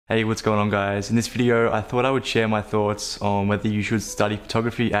Hey, what's going on guys? In this video, I thought I would share my thoughts on whether you should study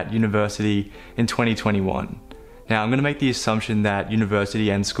photography at university in 2021. Now, I'm going to make the assumption that university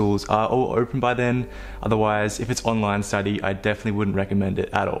and schools are all open by then. Otherwise, if it's online study, I definitely wouldn't recommend it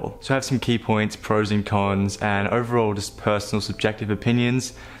at all. So I have some key points, pros and cons, and overall just personal subjective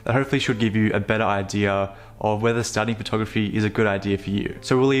opinions that hopefully should give you a better idea of whether studying photography is a good idea for you.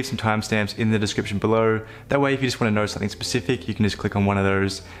 So we'll leave some timestamps in the description below. That way, if you just want to know something specific, you can just click on one of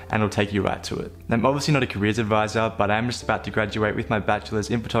those and it'll take you right to it. I'm obviously not a careers advisor, but I'm just about to graduate with my bachelor's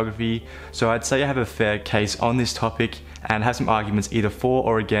in photography. So I'd say I have a fair case on this topic and have some arguments either for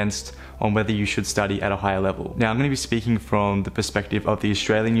or against on whether you should study at a higher level. Now, I'm going to be speaking from the perspective of the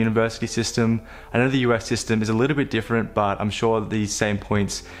Australian university system. I know the US system is a little bit different, but I'm sure these same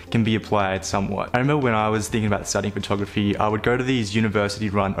points can be applied somewhat. I remember when I was thinking about studying photography, I would go to these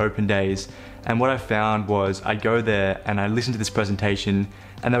university-run open days, and what I found was I'd go there and I'd listen to this presentation,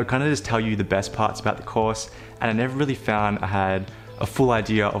 and they would kind of just tell you the best parts about the course, and I never really found I had a full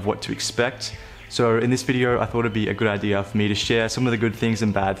idea of what to expect. So in this video, I thought it'd be a good idea for me to share some of the good things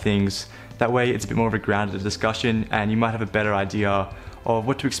and bad things. That way it's a bit more of a grounded discussion and you might have a better idea of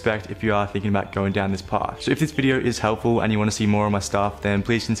what to expect if you are thinking about going down this path. So if this video is helpful and you want to see more of my stuff, then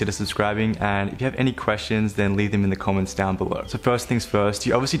please consider subscribing, and if you have any questions, then leave them in the comments down below. So first things first,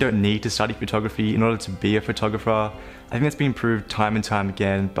 you obviously don't need to study photography in order to be a photographer. I think that's been proved time and time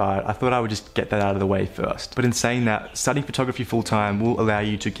again, but I thought I would just get that out of the way first. But in saying that, studying photography full-time will allow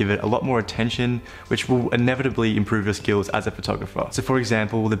you to give it a lot more attention, which will inevitably improve your skills as a photographer. So for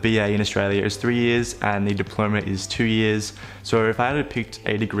example, the BA in Australia is 3 years and the diploma is 2 years. So if I had picked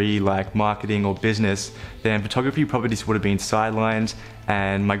a degree like marketing or business, then photography probably just would have been sidelined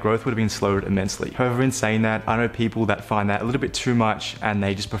and my growth would have been slowed immensely. However, in saying that, I know people that find that a little bit too much and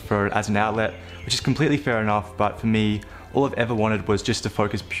they just prefer it as an outlet, which is completely fair enough, but for me, all I've ever wanted was just to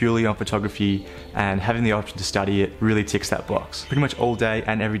focus purely on photography, and having the option to study it really ticks that box. Pretty much all day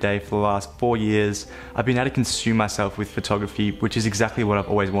and every day for the last 4 years, I've been able to consume myself with photography, which is exactly what I've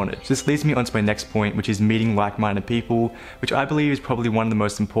always wanted. So this leads me on to my next point, which is meeting like-minded people, which I believe is probably one of the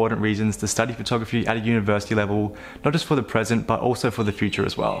most important reasons to study photography at a university level, not just for the present, but also for the future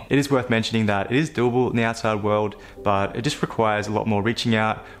as well. It is worth mentioning that it is doable in the outside world, but it just requires a lot more reaching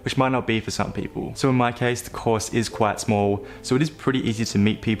out, which might not be for some people. So in my case, the course is quite small, so it is pretty easy to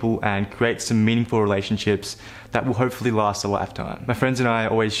meet people and create some meaningful relationships that will hopefully last a lifetime. My friends and I are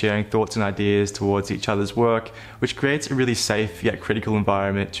always sharing thoughts and ideas towards each other's work, which creates a really safe yet critical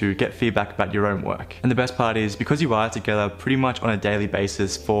environment to get feedback about your own work. And the best part is, because you are together pretty much on a daily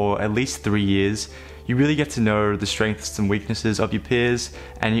basis for at least 3 years, you really get to know the strengths and weaknesses of your peers,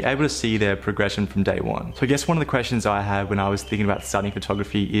 and you're able to see their progression from day one. So I guess one of the questions I had when I was thinking about studying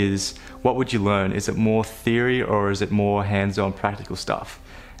photography is, what would you learn? Is it more theory or is it more hands-on practical stuff?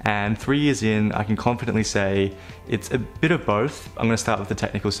 And 3 years in, I can confidently say it's a bit of both. I'm going to start with the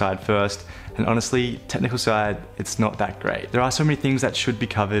technical side first. And honestly, technical side, it's not that great. There are so many things that should be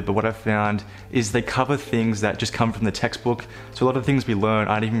covered, but what I've found is they cover things that just come from the textbook. So a lot of things we learn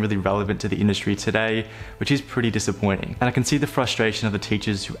aren't even really relevant to the industry today, which is pretty disappointing. And I can see the frustration of the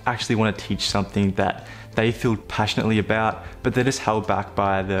teachers who actually want to teach something that they feel passionately about, but they're just held back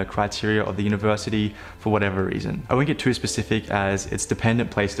by the criteria of the university for whatever reason. I won't get too specific as it's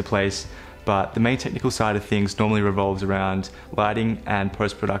dependent place to place, but the main technical side of things normally revolves around lighting and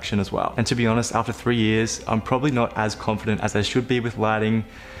post-production as well. And to be honest, after 3 years, I'm probably not as confident as I should be with lighting,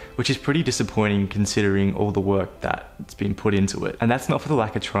 which is pretty disappointing considering all the work that's been put into it. And that's not for the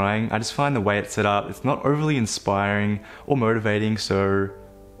lack of trying. I just find the way it's set up, it's not overly inspiring or motivating, so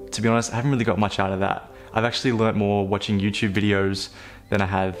to be honest, I haven't really got much out of that. I've actually learnt more watching YouTube videos than I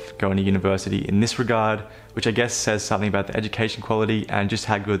have going to university in this regard, which I guess says something about the education quality and just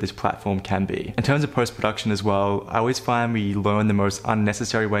how good this platform can be. In terms of post-production as well, I always find we learn the most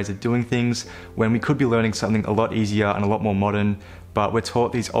unnecessary ways of doing things when we could be learning something a lot easier and a lot more modern, but we're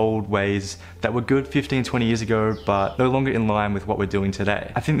taught these old ways that were good 15, 20 years ago, but no longer in line with what we're doing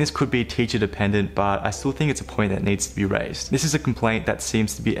today. I think this could be teacher dependent, but I still think it's a point that needs to be raised. This is a complaint that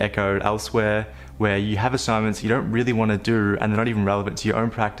seems to be echoed elsewhere, where you have assignments you don't really want to do and they're not even relevant to your own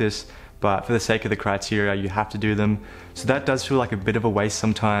practice, but for the sake of the criteria, you have to do them. So that does feel like a bit of a waste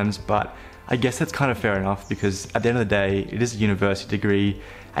sometimes, but I guess that's kind of fair enough because at the end of the day, it is a university degree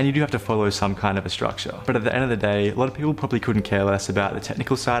and you do have to follow some kind of a structure. But at the end of the day, a lot of people probably couldn't care less about the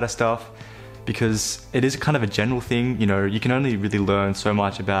technical side of stuff because it is kind of a general thing. You know, you can only really learn so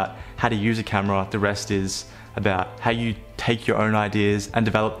much about how to use a camera. The rest is about how you take your own ideas and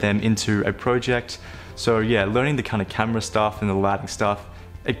develop them into a project. So yeah, learning the kind of camera stuff and the lighting stuff,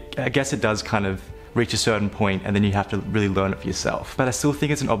 I guess it does kind of reach a certain point and then you have to really learn it for yourself. But I still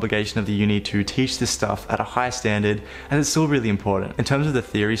think it's an obligation of the uni to teach this stuff at a high standard, and it's still really important. In terms of the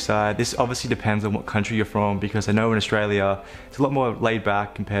theory side, this obviously depends on what country you're from, because I know in Australia it's a lot more laid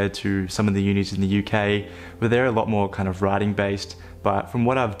back compared to some of the unis in the UK, where they're a lot more kind of writing based. But from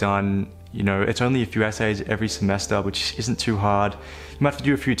what I've done, you know, it's only a few essays every semester, which isn't too hard. You might have to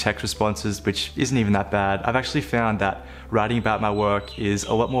do a few text responses, which isn't even that bad. I've actually found that writing about my work is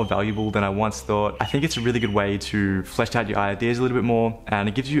a lot more valuable than I once thought. I think it's a really good way to flesh out your ideas a little bit more, and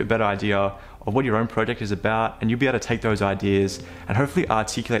it gives you a better idea of what your own project is about, and you'll be able to take those ideas and hopefully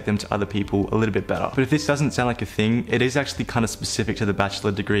articulate them to other people a little bit better. But if this doesn't sound like a thing, it is actually kind of specific to the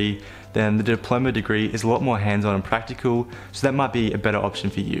bachelor degree, then the diploma degree is a lot more hands-on and practical, so that might be a better option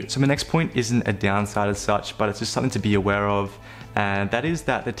for you. So my next point isn't a downside as such, but it's just something to be aware of, and that is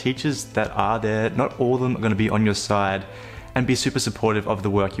that the teachers that are there, not all of them are going to be on your side and be super supportive of the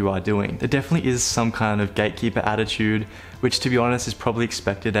work you are doing. There definitely is some kind of gatekeeper attitude, which to be honest is probably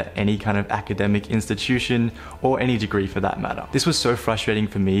expected at any kind of academic institution or any degree for that matter. This was so frustrating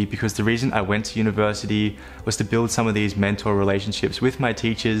for me because the reason I went to university was to build some of these mentor relationships with my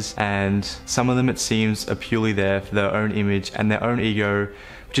teachers, and some of them it seems are purely there for their own image and their own ego,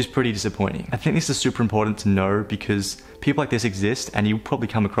 which is pretty disappointing. I think this is super important to know because people like this exist and you'll probably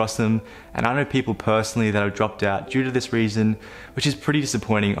come across them, and I know people personally that have dropped out due to this reason, which is pretty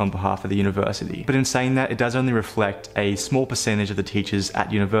disappointing on behalf of the university. But in saying that, it does only reflect a small percentage of the teachers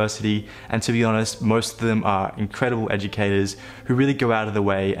at university, and to be honest, most of them are incredible educators who really go out of the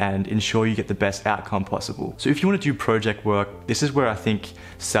way and ensure you get the best outcome possible. So if you want to do project work, this is where I think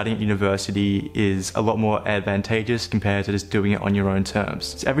studying at university is a lot more advantageous compared to just doing it on your own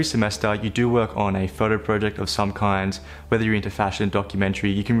terms. So every semester you do work on a photo project of some kind. Whether you're into fashion,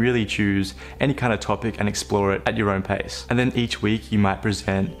 documentary, you can really choose any kind of topic and explore it at your own pace. And then each week you might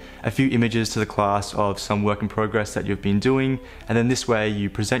present a few images to the class of some work in progress that you've been doing, and then this way you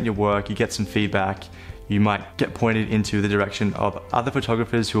present your work, you get some feedback, you might get pointed into the direction of other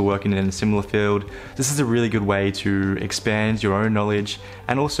photographers who are working in a similar field. This is a really good way to expand your own knowledge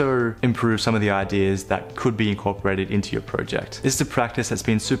and also improve some of the ideas that could be incorporated into your project. This is a practice that's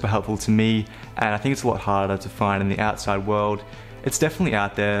been super helpful to me, and I think it's a lot harder to find in the outside world. It's definitely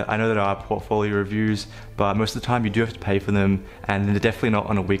out there. I know there are portfolio reviews, but most of the time you do have to pay for them, and they're definitely not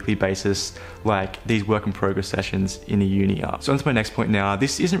on a weekly basis like these work in progress sessions in the uni are. So on to my next point now.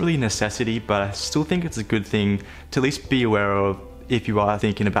 This isn't really a necessity, but I still think it's a good thing to at least be aware of if you are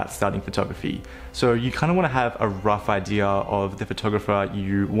thinking about studying photography. So you kind of want to have a rough idea of the photographer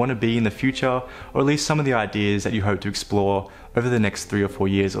you want to be in the future, or at least some of the ideas that you hope to explore over the next 3 or 4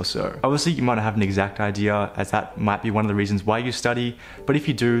 years or so. Obviously you might not have an exact idea, as that might be one of the reasons why you study, but if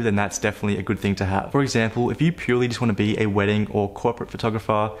you do, then that's definitely a good thing to have. For example, if you purely just want to be a wedding or corporate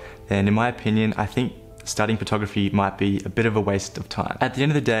photographer, then in my opinion, I think studying photography might be a bit of a waste of time. At the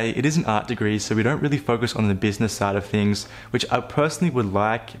end of the day, it is an art degree, so we don't really focus on the business side of things, which I personally would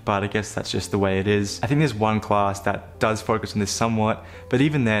like, but I guess that's just the way it is. I think there's one class that does focus on this somewhat, but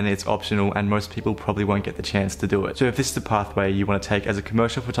even then it's optional and most people probably won't get the chance to do it. So if this is the pathway you want to take as a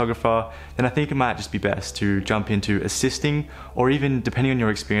commercial photographer, then I think it might just be best to jump into assisting, or even depending on your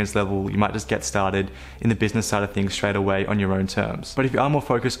experience level, you might just get started in the business side of things straight away on your own terms. But if you are more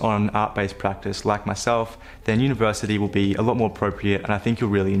focused on art-based practice like myself, then university will be a lot more appropriate, and I think you'll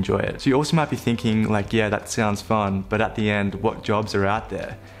really enjoy it. So you also might be thinking like, yeah, that sounds fun, but at the end, what jobs are out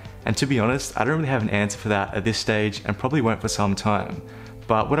there? And to be honest, I don't really have an answer for that at this stage, and probably won't for some time.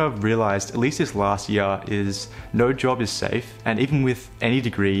 But what I've realized, at least this last year, is no job is safe, and even with any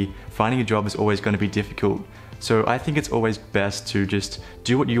degree, finding a job is always going to be difficult. So I think it's always best to just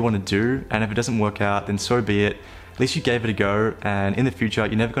do what you want to do, and if it doesn't work out, then so be it. At least you gave it a go, and in the future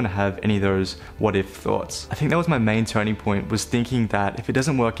you're never going to have any of those what if thoughts. I think that was my main turning point, was thinking that if it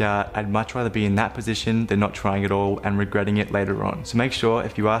doesn't work out, I'd much rather be in that position than not trying at all and regretting it later on. So make sure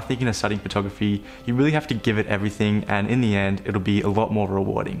if you are thinking of studying photography, you really have to give it everything, and in the end it'll be a lot more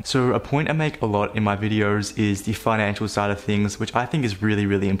rewarding. So a point I make a lot in my videos is the financial side of things, which I think is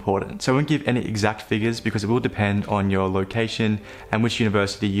really important. So I won't give any exact figures because it will depend on your location and which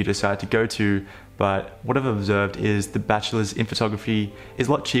university you decide to go to, but what I've observed is the bachelor's in photography is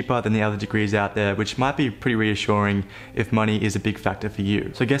a lot cheaper than the other degrees out there, which might be pretty reassuring if money is a big factor for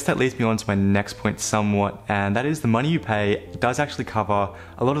you. So I guess that leads me on to my next point somewhat, and that is the money you pay does actually cover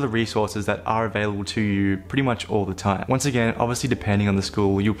a lot of the resources that are available to you pretty much all the time. Once again, obviously depending on the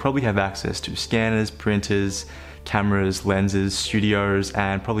school, you'll probably have access to scanners, printers, cameras, lenses, studios,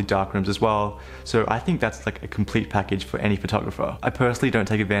 and probably darkrooms as well. So I think that's like a complete package for any photographer. I personally don't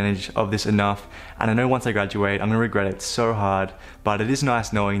take advantage of this enough, and I know once I graduate I'm gonna regret it so hard, but it is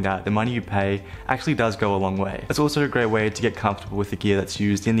nice knowing that the money you pay actually does go a long way. It's also a great way to get comfortable with the gear that's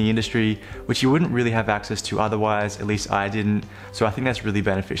used in the industry, which you wouldn't really have access to otherwise, at least I didn't, so I think that's really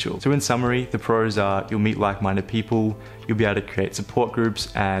beneficial. So in summary, the pros are you'll meet like-minded people, you'll be able to create support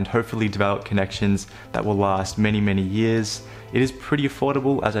groups, and hopefully develop connections that will last many, many years. It is pretty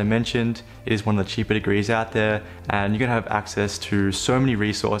affordable, as I mentioned. It is one of the cheaper degrees out there, and you're gonna have access to so many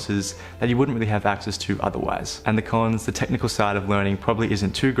resources that you wouldn't really have access to otherwise. And the cons, the technical side of learning probably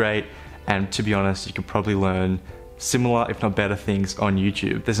isn't too great, and to be honest, you could probably learn similar if not better things on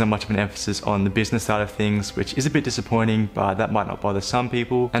YouTube. There's not much of an emphasis on the business side of things, which is a bit disappointing, but that might not bother some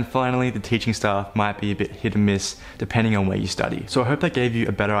people. And finally, the teaching staff might be a bit hit and miss depending on where you study. So I hope that gave you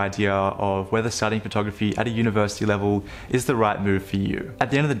a better idea of whether studying photography at a university level is the right move for you. At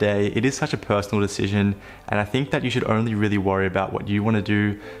the end of the day, it is such a personal decision, and I think that you should only really worry about what you want to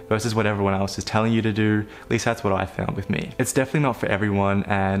do versus what everyone else is telling you to do. At least that's what I found with me. It's definitely not for everyone,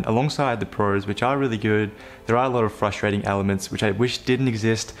 and alongside the pros, which are really good, there are a lot of frustrating elements which I wish didn't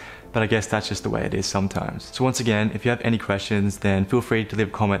exist, but I guess that's just the way it is sometimes. So once again, if you have any questions, then feel free to leave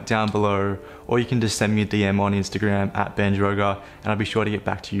a comment down below, or you can just send me a DM on Instagram at benjroga, and I'll be sure to get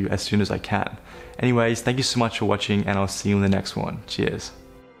back to you as soon as I can. Anyways, thank you so much for watching, and I'll see you in the next one. Cheers.